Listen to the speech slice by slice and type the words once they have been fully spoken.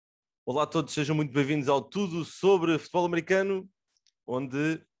Olá a todos, sejam muito bem-vindos ao Tudo sobre Futebol Americano,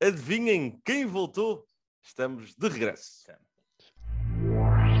 onde, adivinhem quem voltou? Estamos de regresso.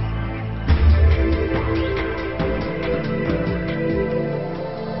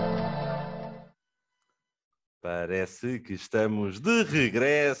 Parece que estamos de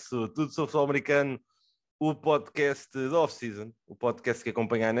regresso. Tudo sobre Futebol Americano, o podcast da off-season, o podcast que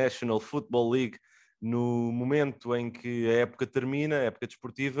acompanha a National Football League no momento em que a época termina, a época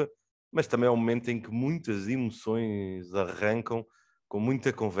desportiva, mas também é um momento em que muitas emoções arrancam, com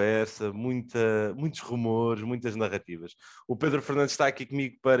muita conversa, muitos rumores, muitas narrativas. O Pedro Fernandes está aqui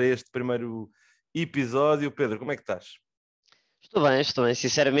comigo para este primeiro episódio. Pedro, como é que estás? Estou bem,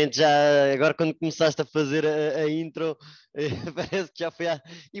 sinceramente já agora quando começaste a fazer a intro, parece que já foi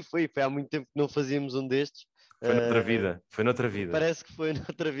há muito tempo que não fazíamos um destes. Foi noutra vida. Parece que foi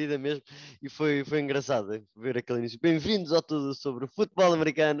noutra vida mesmo e foi engraçado ver aquele início. Bem-vindos ao Tudo sobre o Futebol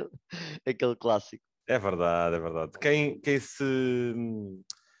Americano, aquele clássico. É verdade, é verdade.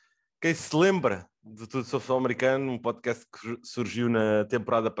 Quem se lembra de Tudo sobre o Futebol Americano, um podcast que surgiu na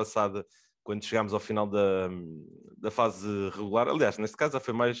temporada passada, quando chegámos ao final da fase regular. Aliás, neste caso já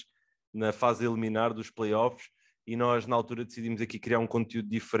foi mais na fase eliminar dos playoffs, e nós na altura decidimos aqui criar um conteúdo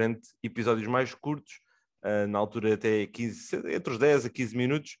diferente, episódios mais curtos, na altura até 15, entre os 10 a 15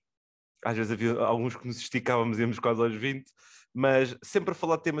 minutos. Às vezes havia alguns que nos esticávamos, íamos quase aos 20, mas sempre a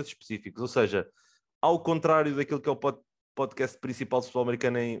falar de temas específicos, ou seja, ao contrário daquilo que é o podcast principal de futebol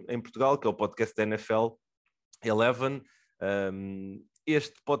americano em Portugal, que é o podcast da NFL 11,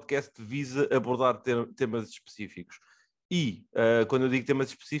 este podcast visa abordar temas específicos. E quando eu digo temas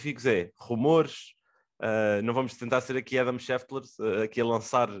específicos é rumores, não vamos tentar ser aqui Adam Schefter, aqui a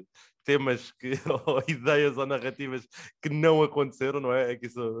lançar temas ou ideias ou narrativas que não aconteceram, não é?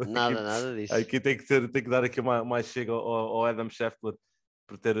 Nada disso. Aqui tem que dar aqui mais chega ao Adam Schefter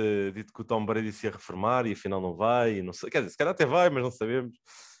por ter dito que o Tom Brady se ia reformar e afinal não vai, e não sei, quer dizer, se calhar até vai, mas não sabemos.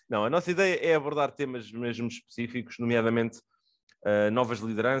 Não, a nossa ideia é abordar temas mesmo específicos, nomeadamente novas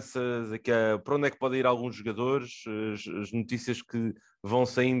lideranças, aqui, para onde é que podem ir alguns jogadores, as notícias que vão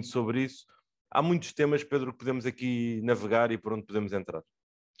saindo sobre isso. Há muitos temas, Pedro, que podemos aqui navegar e por onde podemos entrar.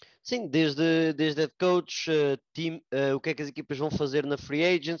 Sim, desde head coach, team, o que é que as equipas vão fazer na free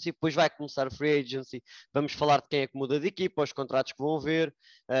agency, depois vai começar a free agency, vamos falar de quem é que muda de equipa, os contratos que vão haver,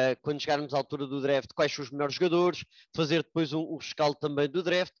 quando chegarmos à altura do draft, quais são os melhores jogadores, fazer depois um rescaldo também do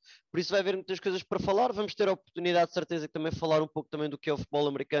draft, por isso vai haver muitas coisas para falar, vamos ter a oportunidade de certeza que também falar um pouco também do que é o futebol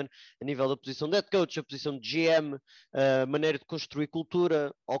americano a nível da posição de head coach, a posição de GM, a maneira de construir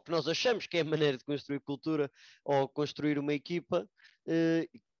cultura, ou que nós achamos que é a maneira de construir cultura, ou construir uma equipa,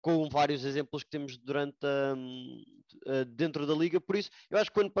 com vários exemplos que temos dentro da liga, por isso eu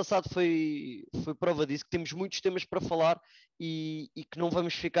acho que o ano passado foi prova disso, que temos muitos temas para falar e que não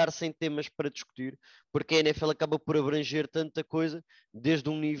vamos ficar sem temas para discutir, porque a NFL acaba por abranger tanta coisa,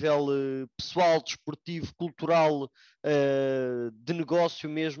 desde um nível pessoal, desportivo, cultural, de negócio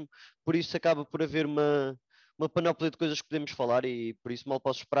mesmo, por isso acaba por haver uma panóplia de coisas que podemos falar e por isso mal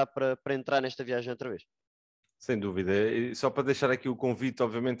posso esperar para entrar nesta viagem outra vez. Sem dúvida. E só para deixar aqui o convite,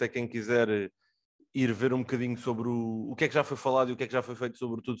 obviamente, a quem quiser ir ver um bocadinho sobre o que é que já foi falado e o que é que já foi feito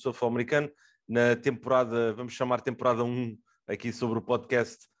sobre tudo sobre o futebol americano. Na temporada, vamos chamar temporada 1, aqui sobre o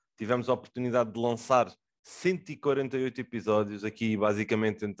podcast, tivemos a oportunidade de lançar 148 episódios, aqui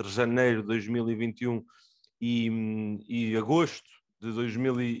basicamente entre janeiro de 2021 e agosto de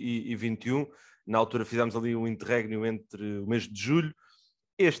 2021. Na altura fizemos ali um interregno entre o mês de julho.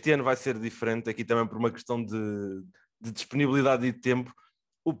 Este ano vai ser diferente, aqui também por uma questão de disponibilidade e de tempo.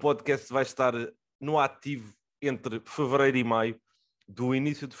 O podcast vai estar no ativo entre fevereiro e maio. Do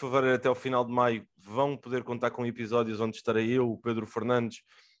início de fevereiro até o final de maio vão poder contar com episódios onde estarei eu, o Pedro Fernandes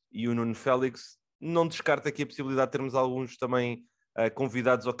e o Nuno Félix. Não descarto aqui a possibilidade de termos alguns também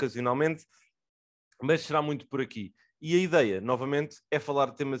convidados ocasionalmente, mas será muito por aqui. E a ideia, novamente, é falar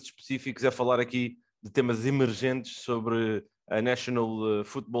de temas específicos, é falar aqui de temas emergentes sobre a National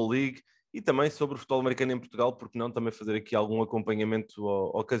Football League e também sobre o futebol americano em Portugal, porque não também fazer aqui algum acompanhamento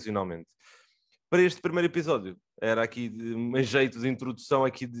ocasionalmente. Para este primeiro episódio, era aqui um jeito de introdução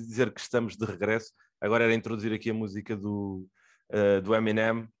aqui de dizer que estamos de regresso. Agora era introduzir aqui a música do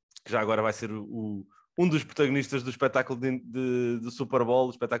Eminem, que já agora vai ser um dos protagonistas do espetáculo de Super Bowl,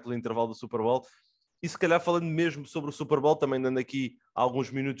 o espetáculo de intervalo do Super Bowl. E se calhar falando mesmo sobre o Super Bowl, também dando aqui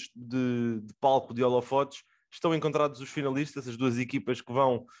alguns minutos de palco de holofotes, estão encontrados os finalistas, as duas equipas que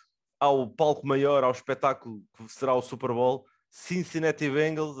vão ao palco maior, ao espetáculo que será o Super Bowl. Cincinnati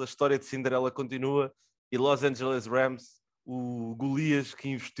Bengals, a história de Cinderela continua, e Los Angeles Rams, o Golias que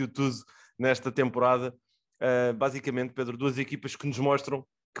investiu tudo nesta temporada. Basicamente, Pedro, duas equipas que nos mostram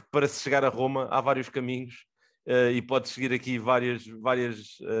que para se chegar a Roma há vários caminhos e pode seguir aqui várias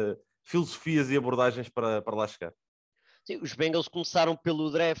filosofias e abordagens para lá chegar. Sim, os Bengals começaram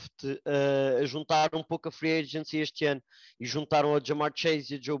pelo draft a juntar um pouco a free agency este ano e juntaram a Jamar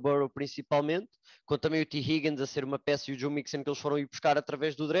Chase e a Joe Burrow principalmente, com também o T. Higgins a ser uma peça e o Joe Mixon que eles foram ir buscar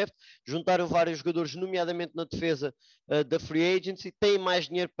através do draft. Juntaram vários jogadores, nomeadamente na defesa da free agency. Têm mais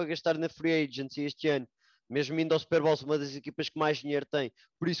dinheiro para gastar na free agency este ano, mesmo indo ao Super Bowl, uma das equipas que mais dinheiro tem,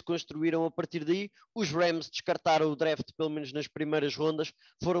 por isso construíram a partir daí. Os Rams descartaram o draft, pelo menos nas primeiras rondas,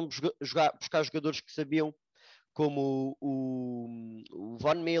 foram buscar jogadores que sabiam, como o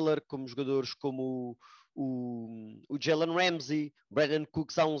Von Miller, como jogadores como o Jalen Ramsey, Brandon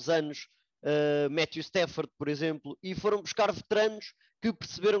Cooks há uns anos, Matthew Stafford, por exemplo, e foram buscar veteranos que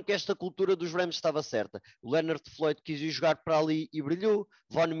perceberam que esta cultura dos Rams estava certa. O Leonard Floyd quis ir jogar para ali e brilhou,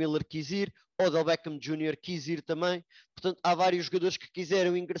 Von Miller quis ir, Odell Beckham Jr. quis ir também. Portanto, há vários jogadores que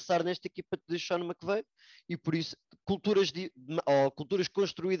quiseram ingressar nesta equipa de Sean McVay e por isso culturas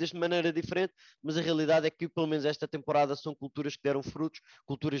construídas de maneira diferente, mas a realidade é que pelo menos esta temporada são culturas que deram frutos,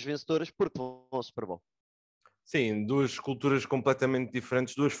 culturas vencedoras, porque vão ao Super Bowl. Sim, duas culturas completamente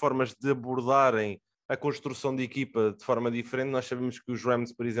diferentes, duas formas de abordarem a construção de equipa de forma diferente. Nós sabemos que os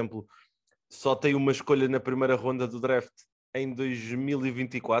Rams, por exemplo, só têm uma escolha na primeira ronda do draft em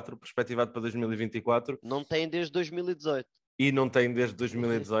 2024, perspectivado para 2024. Não têm desde 2018. E não têm desde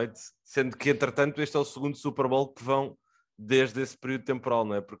 2018, sendo que, entretanto, este é o segundo Super Bowl que vão desde esse período temporal,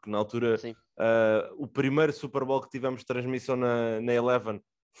 não é? Porque na altura, o primeiro Super Bowl que tivemos transmissão na Eleven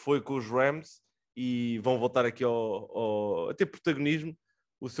foi com os Rams e vão voltar aqui a ter protagonismo.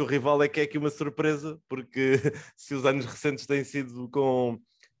 O seu rival é que é aqui uma surpresa, porque se os anos recentes têm sido com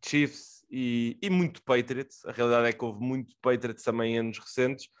Chiefs e muito Patriots, a realidade é que houve muito Patriots também em anos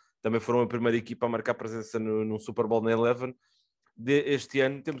recentes, também foram a primeira equipa a marcar presença no Super Bowl na Eleven. Este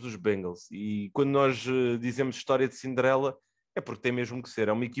ano temos os Bengals, e quando nós dizemos história de Cinderela é porque tem mesmo que ser.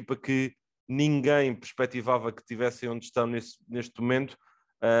 É uma equipa que ninguém perspectivava que tivessem onde estão neste momento,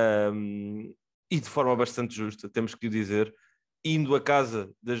 e de forma bastante justa, temos que dizer, indo a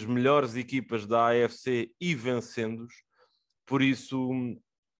casa das melhores equipas da AFC e vencendo-os. Por isso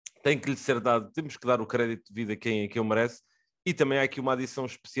tem que lhe ser dado, temos que dar o crédito devido a quem o merece. E também há aqui uma adição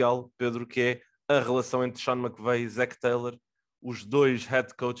especial, Pedro, que é a relação entre Sean McVay e Zac Taylor, os dois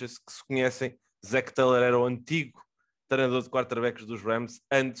head coaches que se conhecem. Zac Taylor era o antigo treinador de quarterbacks dos Rams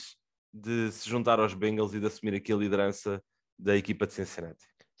antes de se juntar aos Bengals e de assumir aqui a liderança da equipa de Cincinnati.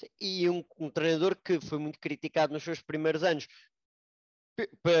 E um treinador que foi muito criticado nos seus primeiros anos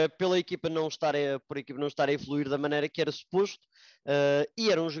pela equipa não estar a evoluir da maneira que era suposto, e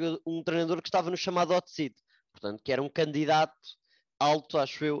era um treinador que estava no chamado hot seat, portanto, que era um candidato alto,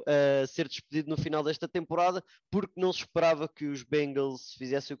 acho eu, a ser despedido no final desta temporada, porque não se esperava que os Bengals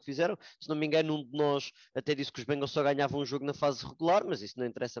fizessem o que fizeram. Se não me engano, um de nós até disse que os Bengals só ganhavam um jogo na fase regular, mas isso não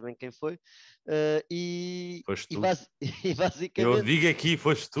interessa bem quem foi. Foste tu. E basicamente... Eu digo aqui,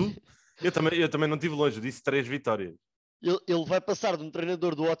 foste tu. Eu também não estive longe, eu disse 3 vitórias. Ele vai passar de um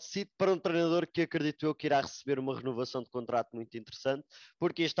treinador do hot seat para um treinador que acredito eu que irá receber uma renovação de contrato muito interessante,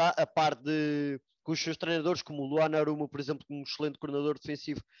 porque está a par com os seus treinadores, como o Luan Aruma, por exemplo, como um excelente coordenador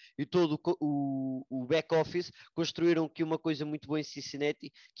defensivo, e todo o back-office, construíram aqui uma coisa muito boa em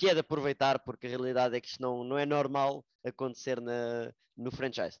Cincinnati, que é de aproveitar, porque a realidade é que isto não é normal acontecer no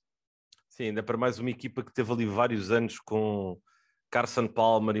franchise. Sim, ainda para mais uma equipa que teve ali vários anos com Carson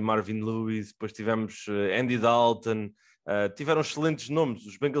Palmer e Marvin Lewis, depois tivemos Andy Dalton, tiveram excelentes nomes,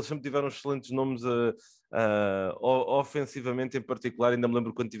 os Bengals sempre tiveram excelentes nomes ofensivamente em particular. Ainda me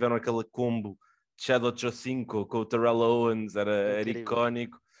lembro quando tiveram aquela combo Chad Ochocinco com o Terrell Owens, era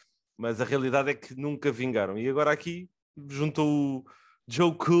icónico, mas a realidade é que nunca vingaram. E agora aqui juntou o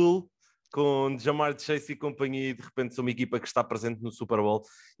Joe Cool com Jamar Chase e companhia, e de repente são uma equipa que está presente no Super Bowl,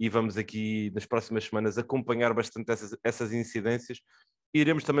 e vamos aqui nas próximas semanas acompanhar bastante essas incidências. E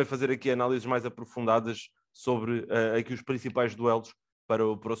iremos também fazer aqui análises mais aprofundadas sobre aqui os principais duelos para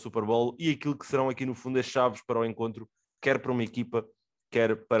o Super Bowl e aquilo que serão aqui no fundo as chaves para o encontro, quer para uma equipa,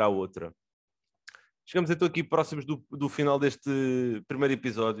 quer para a outra. Chegamos então aqui próximos do final deste primeiro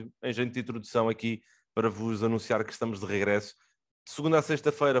episódio, em jeito de introdução aqui, para vos anunciar que estamos de regresso. De segunda a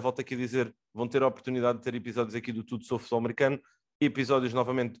sexta-feira, volto aqui a dizer, vão ter a oportunidade de ter episódios aqui do Tudo sobre Futebol Americano, episódios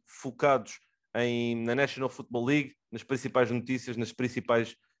novamente focados na National Football League, nas principais notícias, nas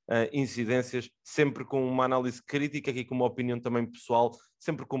principais incidências, sempre com uma análise crítica, aqui com uma opinião também pessoal,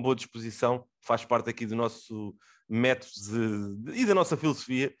 sempre com boa disposição, faz parte aqui do nosso método e da nossa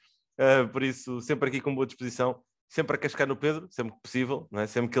filosofia, por isso sempre aqui com boa disposição. sempre a cascar no Pedro, sempre que possível, não é?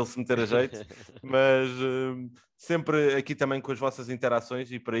 Sempre que ele se meter a jeito, mas sempre aqui também com as vossas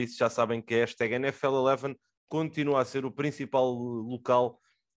interações, e para isso já sabem que a hashtag NFL11 continua a ser o principal local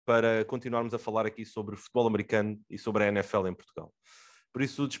para continuarmos a falar aqui sobre futebol americano e sobre a NFL em Portugal. Por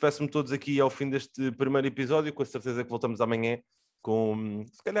isso, despeço-me todos aqui ao fim deste primeiro episódio, com a certeza que voltamos amanhã com,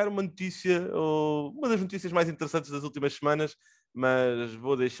 se calhar, uma notícia, ou uma das notícias mais interessantes das últimas semanas, mas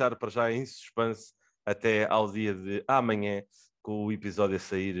vou deixar para já em suspense até ao dia de amanhã, com o episódio a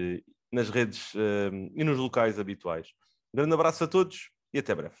sair nas redes e nos locais habituais. Um grande abraço a todos e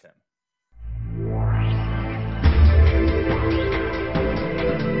até breve.